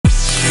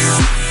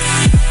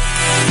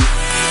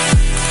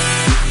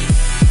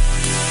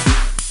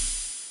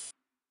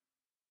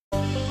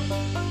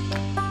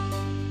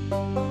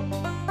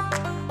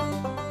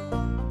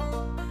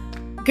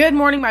Good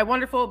morning, my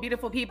wonderful,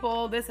 beautiful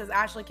people. This is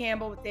Ashley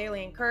Campbell with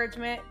Daily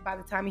Encouragement. By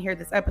the time you hear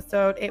this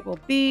episode, it will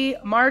be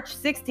March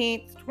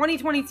 16th,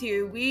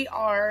 2022. We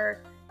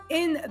are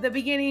in the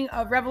beginning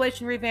of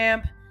Revelation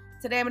Revamp.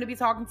 Today, I'm going to be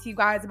talking to you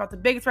guys about the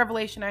biggest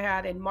revelation I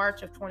had in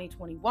March of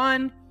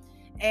 2021.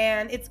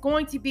 And I'm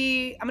going to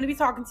be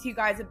talking to you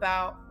guys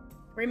about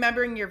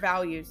remembering your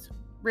values,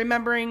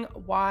 remembering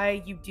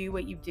why you do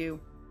what you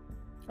do.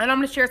 And I'm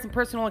going to share some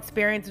personal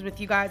experiences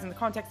with you guys in the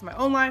context of my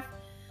own life,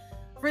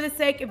 for the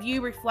sake of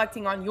you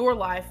reflecting on your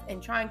life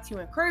and trying to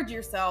encourage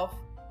yourself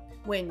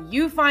when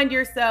you find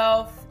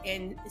yourself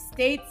in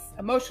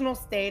emotional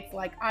states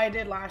like I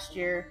did last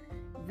year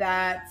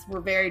that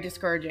were very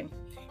discouraging.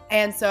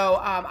 And so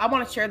I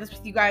want to share this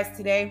with you guys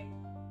today.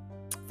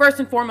 First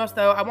and foremost,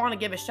 though, I want to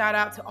give a shout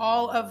out to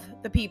all of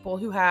the people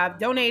who have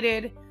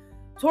donated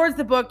towards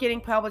the book getting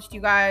published, you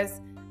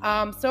guys.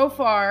 So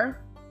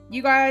far,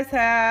 you guys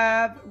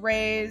have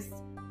raised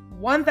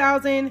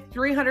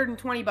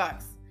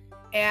 $1,320.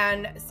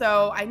 And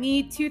so I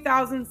need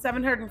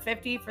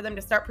 $2,750 for them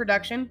to start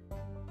production.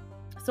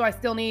 So I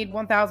still need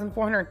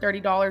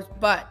 $1,430.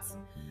 But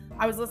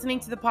I was listening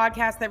to the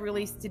podcast that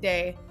released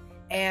today,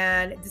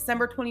 and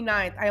December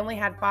 29th, I only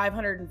had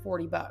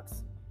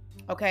 $540.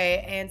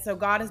 Okay. And so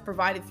God has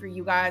provided through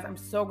you guys. I'm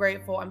so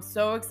grateful. I'm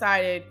so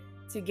excited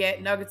to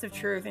get Nuggets of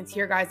Truth into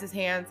your guys'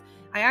 hands.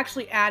 I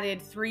actually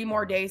added 3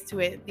 more days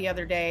to it the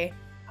other day.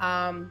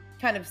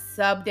 Kind of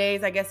sub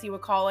days, I guess you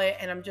would call it.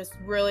 And I'm just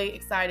really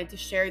excited to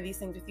share these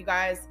things with you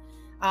guys.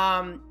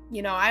 I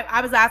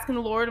was asking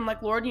the Lord, I'm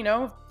like, Lord,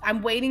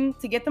 I'm waiting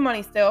to get the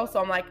money still.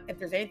 So I'm like, if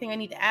there's anything I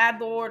need to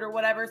add, Lord, or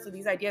whatever. So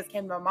these ideas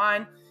came to my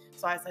mind.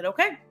 So I said,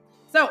 okay.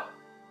 So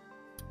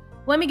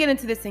let me get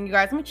into this thing, you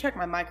guys. Let me check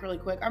my mic really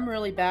quick. I'm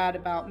really bad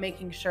about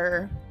making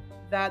sure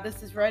that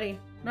this is ready.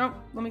 Nope.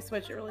 Let me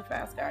switch it really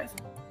fast, guys.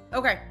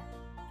 Okay.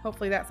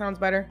 Hopefully that sounds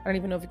better. I don't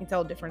even know if you can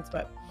tell the difference,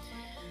 but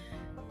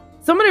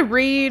so I'm going to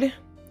read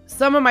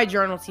some of my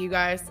journal to you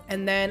guys,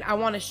 and then I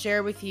want to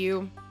share with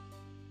you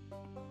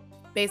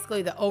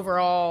basically the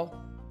overall,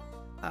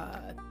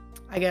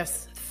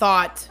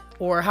 thought,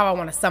 or how I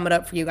want to sum it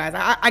up for you guys.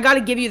 I got to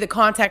give you the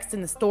context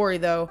and the story,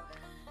 though,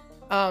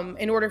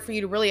 in order for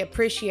you to really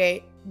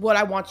appreciate what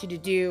I want you to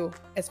do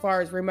as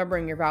far as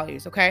remembering your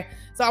values, okay?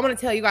 So I'm going to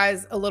tell you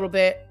guys a little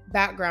bit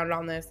background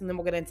on this, and then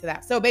we'll get into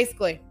that. So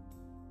basically,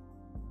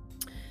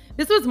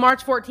 this was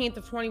March 14th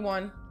of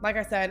 21. Like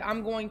I said,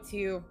 I'm going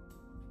to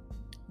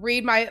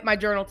read my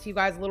journal to you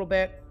guys a little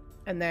bit,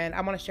 and then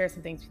I want to share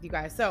some things with you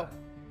guys. So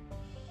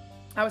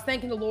I was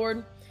thanking the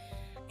Lord,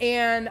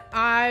 and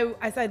I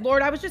said,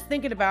 Lord, I was just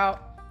thinking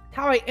about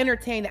how I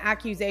entertain the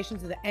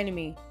accusations of the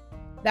enemy.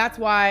 That's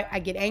why I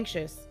get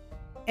anxious.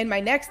 And my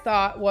next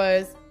thought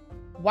was,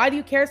 why do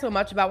you care so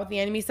much about what the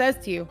enemy says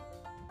to you?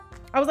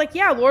 I was like,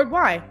 yeah, Lord,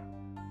 why?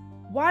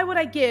 Why would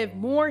I give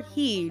more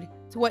heed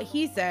to what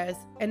he says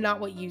and not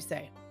what you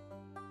say?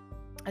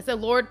 I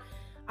said, Lord,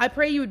 I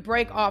pray you would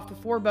break off the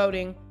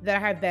foreboding that I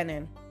have been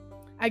in.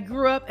 I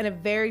grew up in a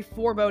very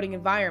foreboding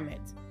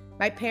environment.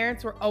 My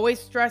parents were always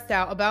stressed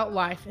out about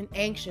life and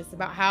anxious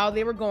about how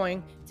they were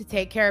going to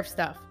take care of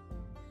stuff.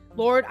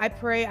 Lord, I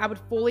pray I would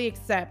fully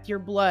accept your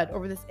blood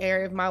over this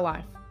area of my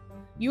life.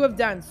 You have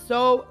done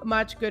so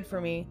much good for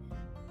me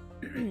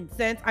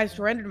since I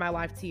surrendered my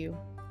life to you.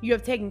 You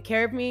have taken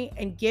care of me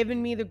and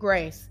given me the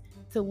grace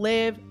to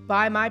live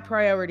by my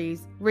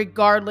priorities,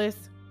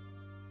 regardless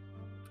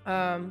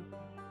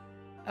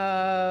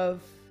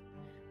of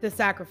the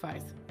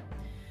sacrifice.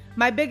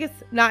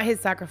 Not his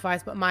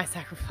sacrifice, but my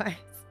sacrifice.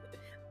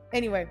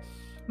 Anyway,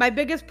 my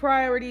biggest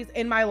priorities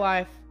in my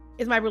life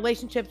is my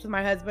relationships with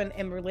my husband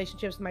and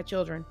relationships with my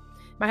children.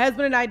 My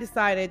husband and I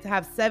decided to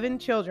have 7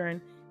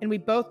 children, and we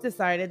both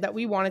decided that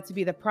we wanted to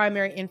be the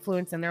primary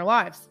influence in their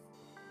lives.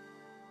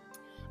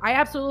 I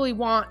absolutely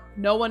want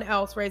no one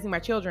else raising my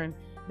children.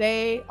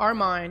 They are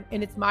mine,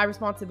 and it's my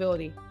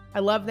responsibility.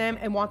 I love them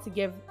and want to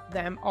give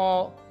them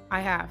all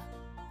I have.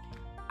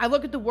 I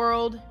look at the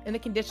world and the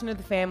condition of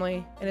the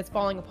family, and it's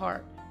falling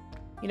apart.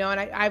 And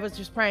I was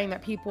just praying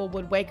that people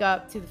would wake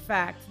up to the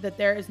fact that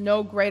there is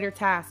no greater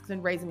task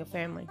than raising a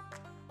family.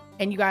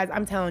 And you guys,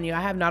 I'm telling you,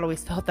 I have not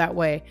always felt that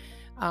way.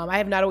 I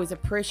have not always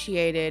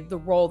appreciated the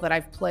role that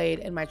I've played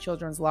in my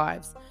children's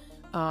lives.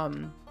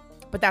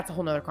 But that's a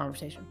whole nother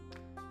conversation.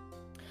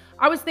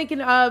 I was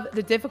thinking of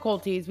the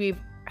difficulties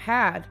we've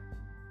had,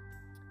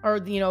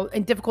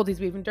 and difficulties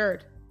we've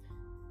endured.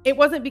 It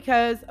wasn't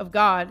because of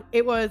God.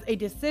 It was a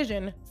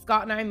decision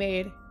Scott and I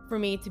made for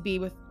me to be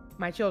with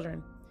my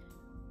children.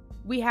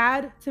 We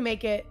had to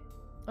make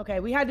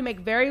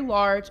very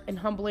large and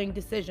humbling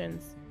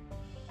decisions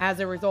as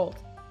a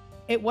result.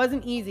 It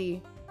wasn't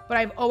easy, but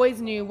I've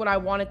always knew what I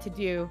wanted to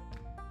do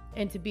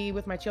and to be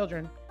with my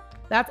children.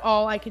 That's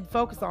all I could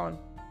focus on.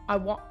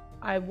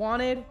 I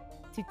wanted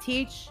to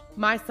teach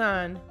my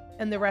son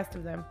and the rest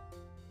of them.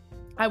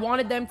 I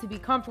wanted them to be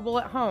comfortable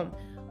at home,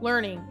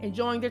 learning,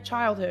 enjoying their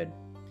childhood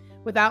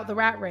without the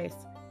rat race.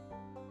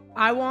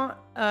 I want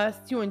us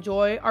to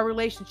enjoy our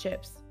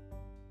relationships.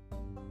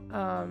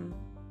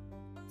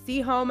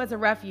 See home as a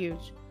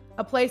refuge,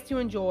 a place to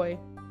enjoy,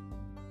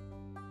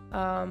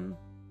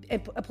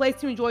 a place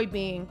to enjoy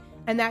being,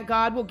 and that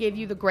God will give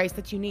you the grace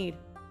that you need.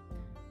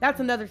 That's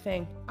another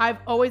thing. I've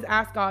always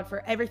asked God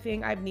for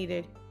everything I've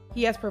needed.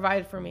 He has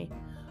provided for me.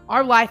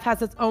 Our life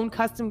has its own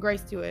custom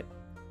grace to it.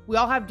 We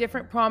all have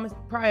different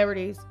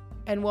priorities,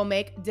 and we'll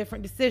make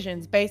different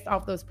decisions based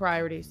off those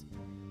priorities.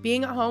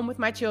 Being at home with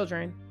my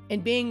children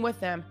and being with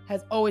them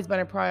has always been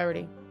a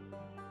priority.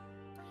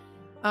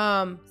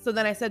 So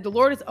then I said, the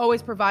Lord has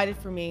always provided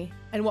for me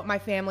and what my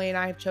family and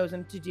I have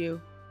chosen to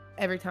do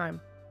every time.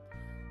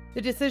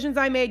 The decisions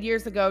I made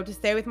years ago to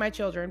stay with my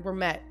children were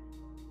met.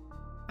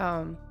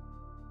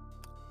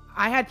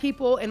 I had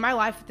people in my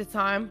life at the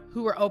time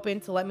who were open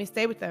to let me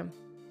stay with them.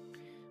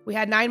 We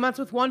had 9 months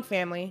with one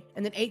family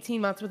and then 18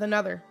 months with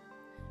another.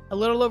 A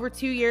little over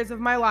 2 years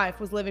of my life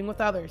was living with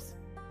others,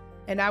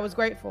 and I was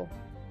grateful.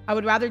 I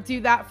would rather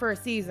do that for a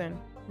season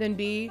than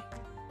be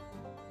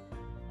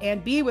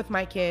with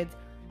my kids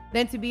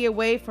than to be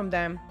away from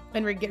them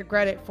and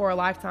regret it for a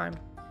lifetime.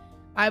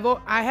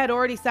 I had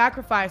already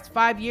sacrificed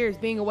 5 years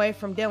being away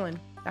from Dylan.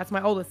 That's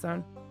my oldest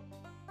son.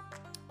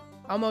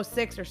 Almost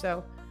 6 or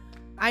so.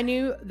 I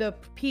knew the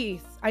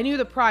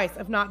price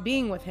of not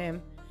being with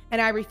him,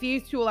 and I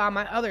refused to allow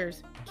my other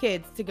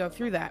kids to go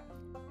through that.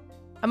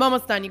 I'm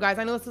almost done, you guys.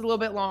 I know this is a little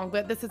bit long,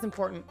 but this is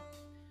important.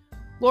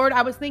 Lord,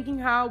 I was thinking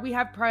how we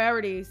have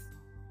priorities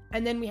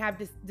and then we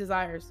have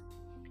desires.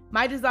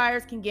 My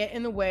desires can get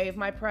in the way of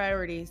my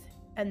priorities,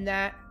 and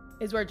that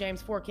is where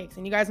James 4 kicks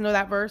in. You guys know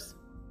that verse?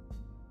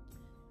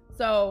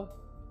 So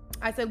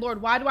I said,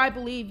 Lord, why do I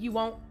believe you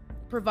won't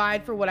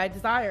provide for what I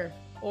desire?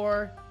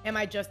 Or am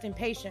I just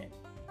impatient?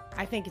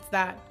 I think it's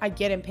that. I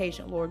get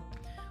impatient, Lord.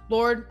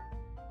 Lord,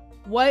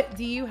 what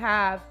do you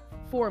have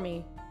for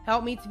me?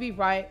 Help me to be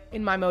right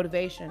in my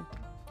motivation.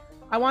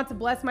 I want to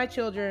bless my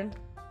children,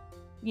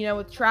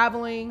 with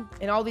traveling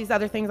and all these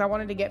other things I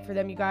wanted to get for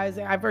them, you guys.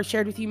 I've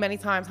shared with you many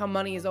times how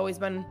money has always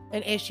been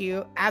an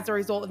issue as a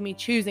result of me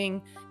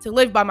choosing to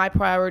live by my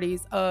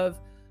priorities of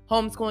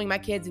homeschooling my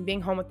kids and being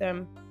home with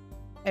them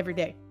every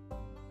day.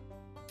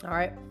 All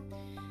right.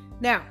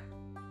 Now,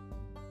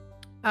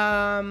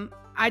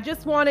 I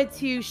just wanted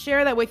to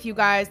share that with you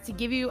guys to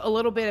give you a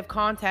little bit of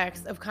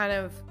context of kind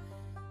of,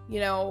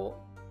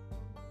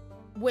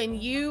 when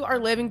you are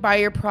living by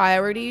your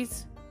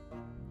priorities,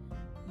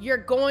 you're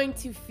going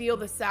to feel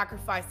the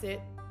sacrifice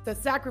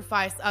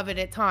of it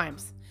at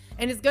times.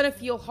 And it's going to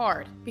feel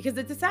hard because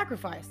it's a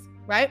sacrifice,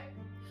 right?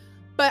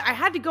 But I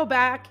had to go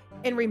back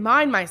and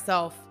remind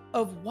myself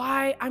of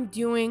why I'm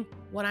doing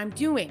what I'm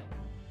doing.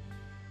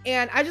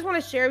 And I just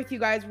want to share with you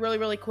guys really,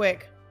 really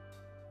quick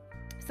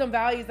some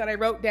values that I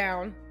wrote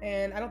down,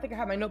 and I don't think I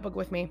have my notebook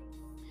with me,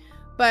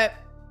 but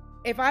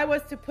if I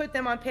was to put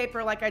them on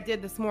paper like I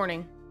did this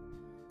morning,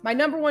 my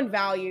number one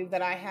value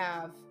that I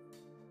have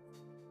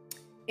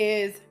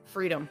is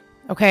freedom.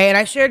 Okay. And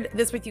I shared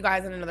this with you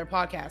guys in another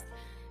podcast.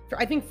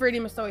 I think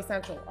freedom is so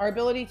essential. Our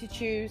ability to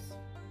choose,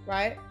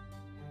 right?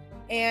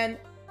 And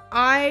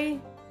I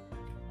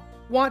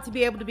want to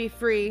be able to be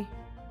free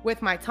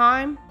with my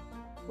time,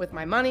 with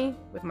my money,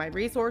 with my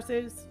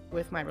resources,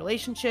 with my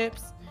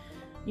relationships,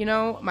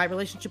 my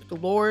relationship with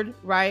the Lord,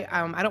 right?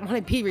 I don't want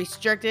to be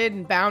restricted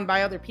and bound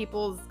by other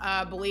people's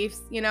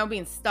beliefs,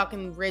 being stuck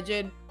in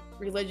rigid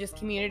religious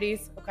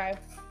communities, okay?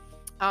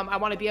 I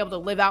want to be able to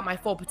live out my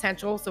full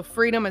potential. So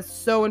freedom is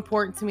so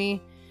important to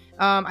me.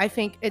 I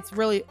think it's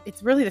really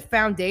the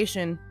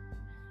foundation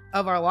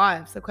of our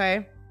lives,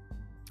 okay?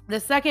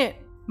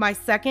 My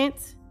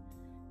second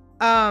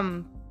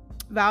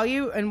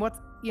value and what's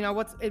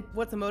a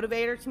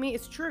motivator to me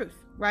is truth,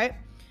 right?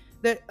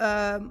 The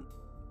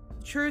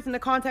truth in the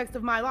context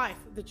of my life,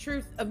 the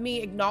truth of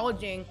me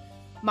acknowledging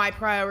my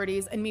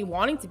priorities and me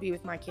wanting to be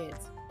with my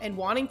kids and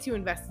wanting to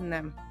invest in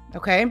them,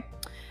 okay?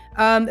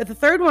 The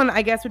third one,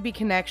 I guess, would be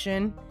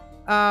connection.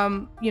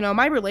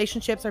 My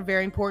relationships are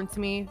very important to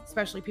me,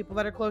 especially people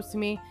that are close to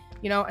me,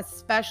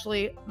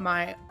 especially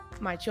my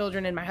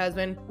children and my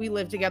husband. We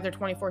live together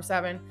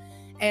 24/7.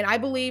 And I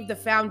believe the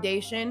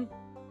foundation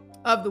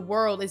of the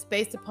world is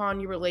based upon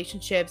your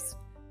relationships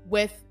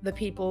with the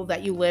people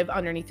that you live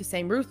underneath the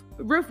same roof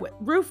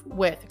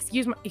with.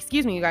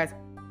 Excuse me, you guys.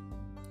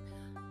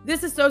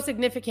 This is so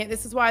significant.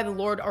 This is why the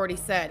Lord already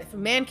said, if a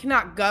man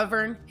cannot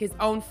govern his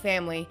own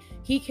family,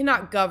 he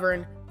cannot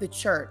govern the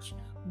church.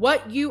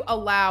 What you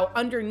allow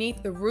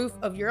underneath the roof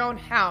of your own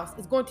house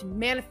is going to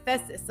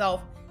manifest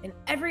itself in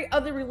every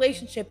other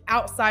relationship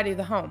outside of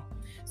the home.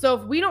 So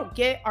if we don't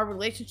get our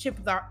relationship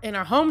in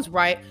our homes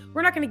right,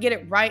 we're not going to get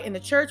it right in the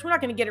church. We're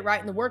not going to get it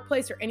right in the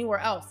workplace or anywhere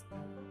else.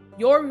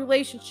 Your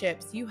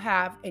relationships you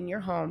have in your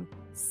home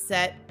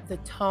set the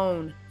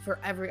tone for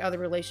every other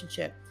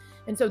relationship.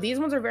 And so these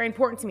ones are very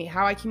important to me.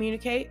 How I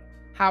communicate,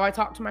 how I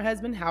talk to my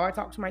husband, how I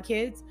talk to my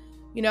kids,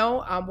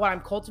 what I'm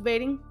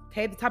cultivating,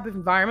 okay, the type of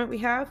environment we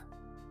have.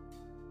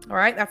 All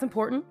right, that's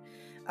important.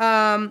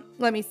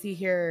 Let me see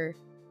here.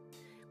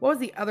 What was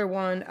the other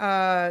one?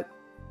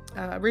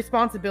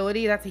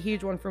 Responsibility. That's a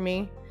huge one for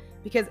me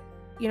because,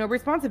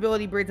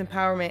 responsibility breeds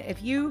empowerment.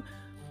 If you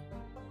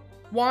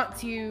want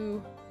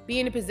to be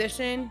in a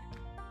position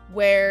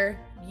where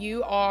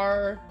you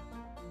are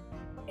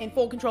in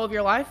full control of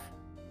your life,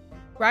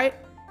 right?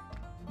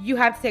 You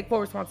have to take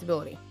full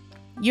responsibility.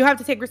 You have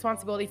to take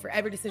responsibility for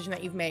every decision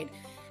that you've made.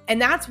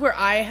 And that's where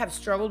I have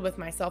struggled with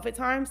myself at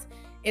times,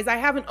 is I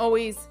haven't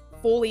always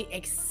fully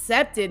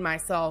accepted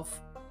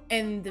myself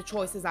and the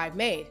choices I've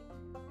made.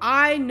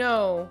 I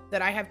know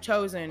that I have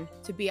chosen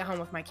to be at home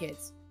with my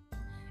kids.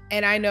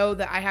 And I know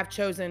that I have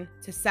chosen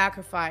to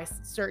sacrifice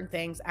certain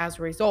things as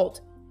a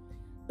result.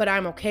 But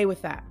I'm okay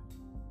with that.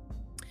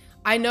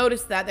 I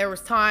noticed that there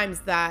was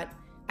times that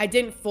I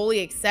didn't fully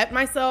accept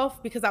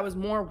myself because I was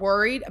more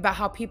worried about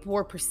how people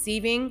were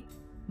perceiving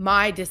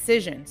my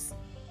decisions.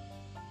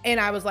 And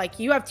I was like,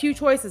 you have two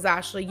choices,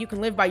 Ashley. You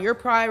can live by your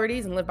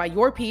priorities and live by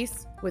your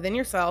peace within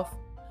yourself,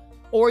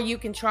 or you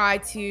can try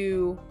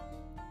to,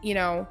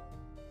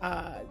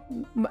 try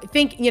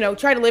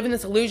to live in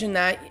this illusion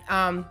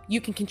that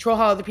you can control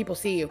how other people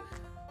see you,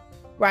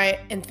 right?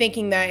 And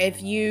thinking that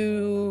if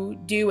you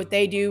do what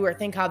they do or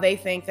think how they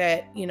think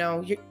that,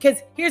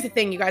 because here's the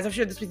thing, you guys, I've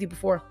shared this with you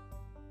before.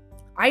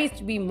 I used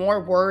to be more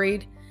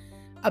worried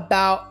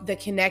about the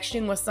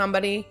connection with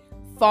somebody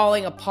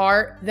falling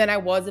apart than I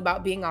was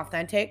about being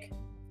authentic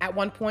at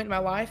one point in my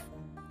life.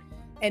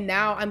 And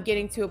now I'm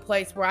getting to a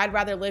place where I'd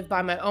rather live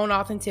by my own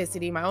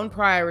authenticity, my own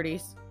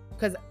priorities.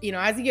 Because,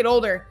 as you get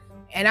older,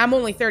 and I'm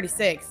only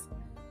 36,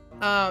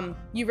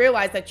 you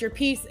realize that your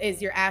peace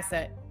is your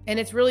asset. And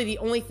it's really the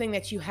only thing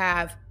that you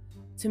have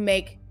to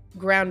make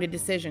grounded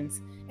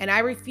decisions. And I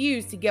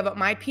refuse to give up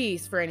my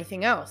peace for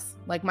anything else.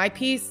 Like, my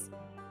peace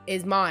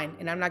is mine,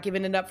 and I'm not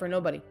giving it up for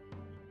nobody.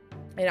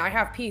 And I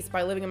have peace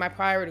by living in my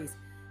priorities,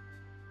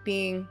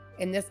 being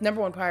in this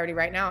number one priority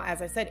right now,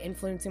 as I said,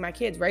 influencing my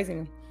kids, raising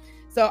them.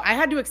 So I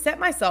had to accept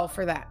myself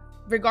for that,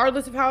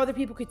 regardless of how other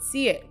people could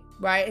see it,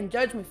 right, and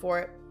judge me for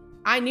it.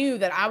 I knew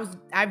that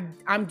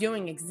I'm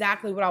doing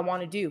exactly what I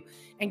want to do,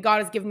 and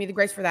God has given me the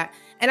grace for that.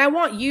 And I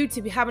want you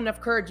to have enough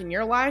courage in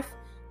your life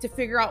to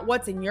figure out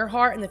what's in your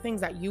heart and the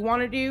things that you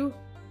want to do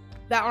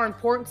that are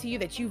important to you,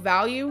 that you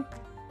value,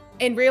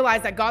 and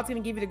realize that God's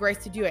going to give you the grace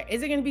to do it.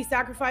 Is it going to be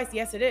sacrifice?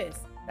 Yes, it is.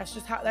 That's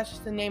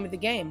just the name of the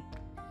game.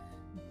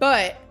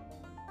 But,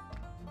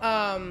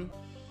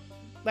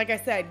 like I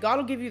said, God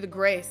will give you the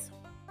grace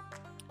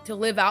to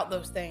live out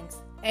those things.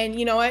 And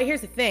you know what?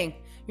 Here's the thing.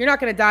 You're not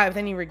going to die with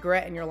any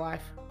regret in your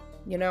life.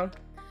 You're going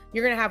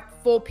to have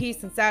full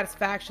peace and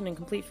satisfaction and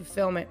complete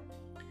fulfillment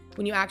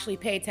when you actually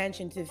pay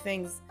attention to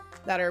things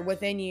that are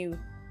within you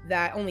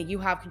that only you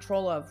have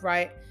control of,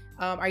 right?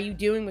 Are you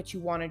doing what you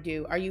want to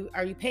do? Are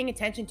you paying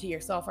attention to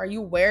yourself? Are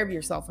you aware of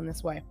yourself in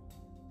this way?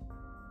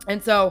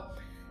 And so,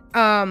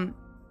 and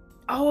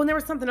there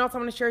was something else I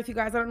want to share with you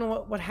guys. I don't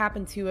know what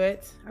happened to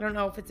it. I don't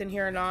know if it's in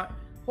here or not.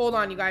 Hold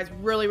on, you guys,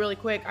 really, really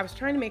quick. I was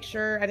trying to make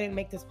sure I didn't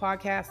make this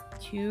podcast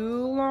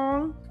too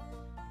long.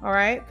 All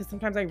right. Because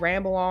sometimes I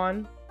ramble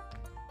on.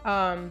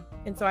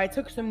 And so I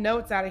took some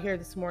notes out of here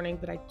this morning,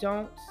 but I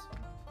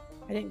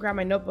didn't grab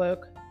my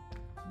notebook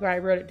where I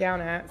wrote it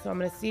down at. So I'm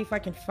going to see if I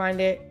can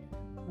find it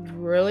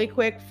really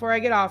quick before I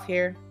get off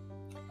here.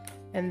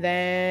 And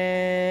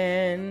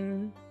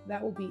then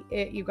that will be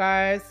it, you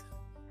guys.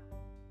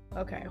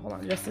 Okay, hold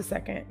on just a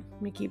second.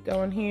 Let me keep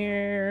going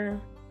here.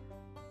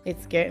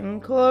 It's getting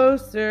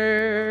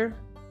closer.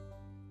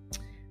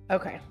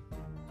 Okay.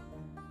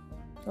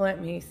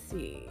 Let me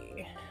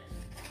see.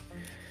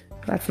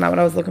 That's not what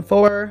I was looking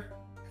for.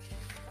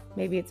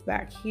 Maybe it's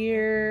back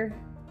here.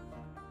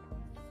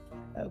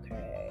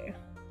 Okay.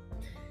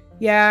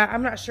 Yeah,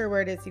 I'm not sure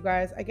where it is, you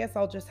guys. I guess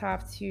I'll just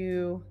have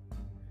to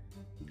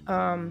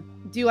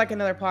do like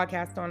another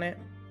podcast on it.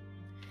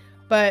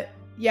 But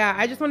yeah,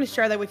 I just want to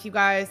share that with you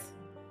guys.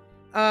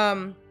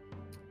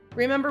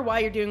 Remember why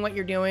you're doing what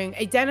you're doing.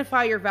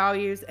 Identify your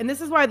values. And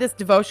this is why this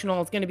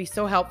devotional is going to be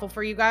so helpful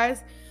for you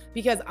guys,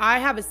 because I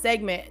have a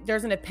segment.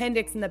 There's an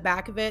appendix in the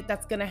back of it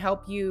that's going to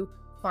help you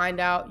find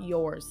out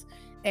yours.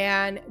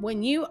 And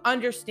when you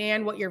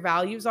understand what your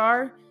values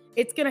are,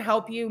 it's going to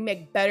help you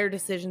make better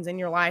decisions in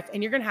your life,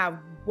 and you're going to have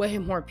way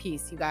more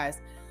peace, you guys.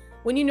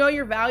 When you know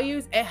your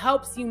values, it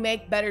helps you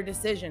make better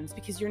decisions,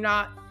 because you're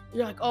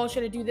like, oh,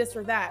 should I do this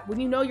or that? When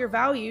you know your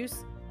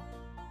values,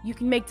 you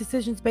can make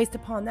decisions based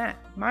upon that.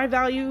 My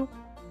value,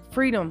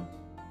 freedom,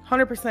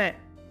 100%.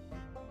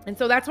 And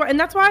so that's why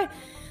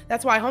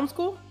I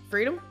homeschool,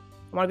 freedom.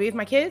 I want to be with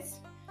my kids.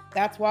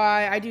 That's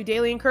why I do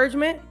daily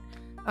encouragement,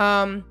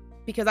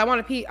 because I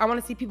want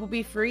to see people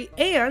be free,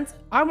 and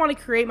I want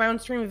to create my own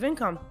stream of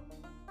income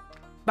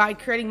by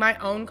creating my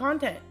own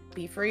content,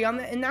 be free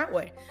in that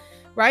way,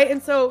 right? And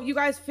so you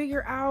guys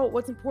figure out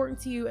what's important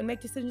to you and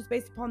make decisions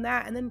based upon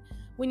that. And then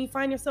when you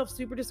find yourself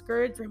super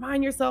discouraged,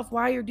 remind yourself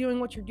why you're doing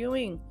what you're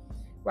doing,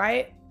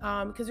 right?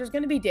 Because there's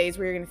going to be days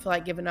where you're going to feel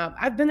like giving up.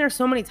 I've been there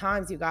so many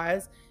times, you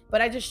guys,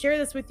 but I just share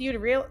this with you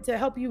to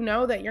help you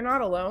know that you're not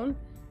alone,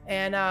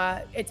 and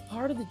it's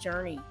part of the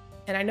journey.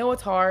 And I know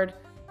it's hard,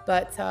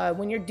 but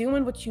when you're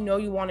doing what you know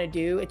you want to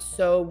do, it's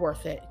so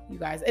worth it, you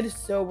guys. It is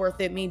so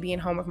worth it, me being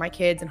home with my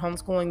kids and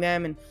homeschooling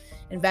them and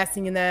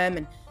investing in them.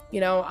 And,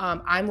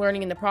 I'm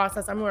learning in the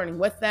process. I'm learning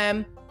with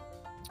them.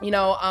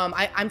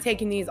 I'm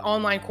taking these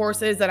online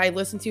courses that I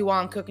listen to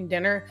while I'm cooking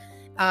dinner.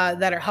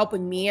 that are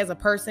helping me as a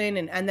person,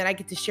 and then I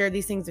get to share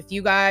these things with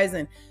you guys.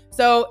 And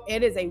so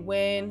it is a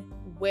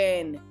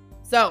win-win.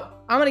 So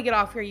I'm going to get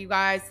off here, you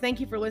guys. Thank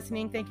you for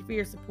listening. Thank you for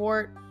your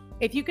support.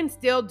 If you can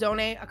still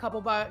donate a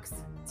couple bucks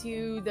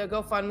to the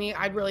GoFundMe,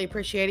 I'd really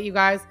appreciate it, you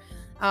guys.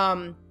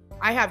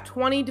 I have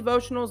 20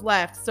 devotionals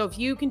left. So if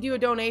you can do a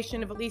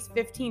donation of at least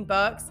 15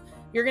 bucks,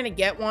 you're going to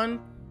get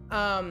one.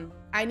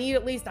 I need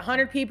at least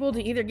 100 people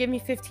to either give me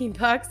 15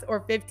 bucks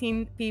or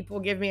 15 people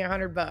give me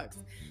 100 bucks.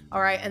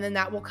 All right. And then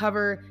that will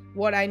cover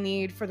what I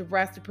need for the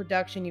rest of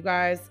production, you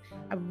guys.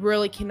 I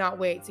really cannot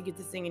wait to get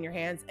this thing in your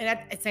hands. And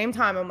at the same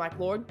time, I'm like,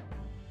 Lord,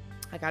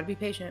 I got to be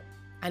patient.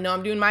 I know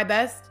I'm doing my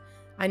best.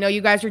 I know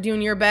you guys are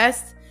doing your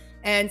best.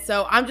 And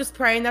so I'm just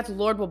praying that the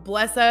Lord will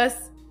bless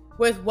us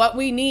with what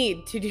we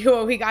need to do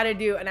what we got to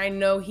do. And I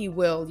know he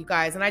will, you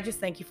guys. And I just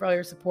thank you for all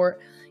your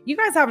support. You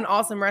guys have an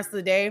awesome rest of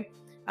the day.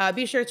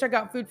 Be sure to check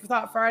out Food for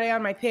Thought Friday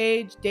on my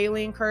page,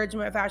 Daily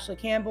Encouragement with Ashley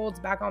Campbell. It's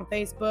back on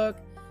Facebook.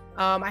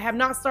 I have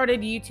not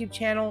started a YouTube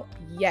channel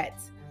yet.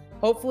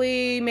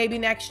 Hopefully, maybe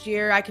next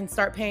year I can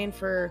start paying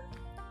for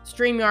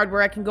StreamYard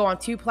where I can go on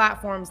 2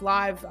 platforms,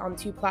 live on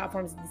 2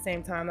 platforms at the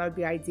same time. That would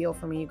be ideal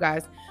for me, you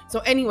guys. So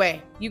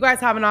anyway, you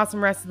guys have an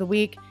awesome rest of the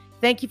week.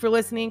 Thank you for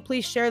listening.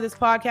 Please share this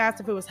podcast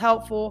if it was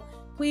helpful.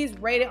 Please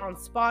rate it on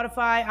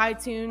Spotify,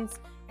 iTunes.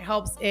 It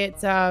helps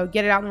it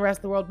get it out in the rest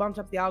of the world, bumps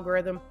up the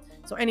algorithm.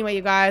 So anyway,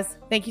 you guys,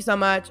 thank you so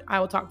much. I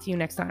will talk to you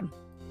next time.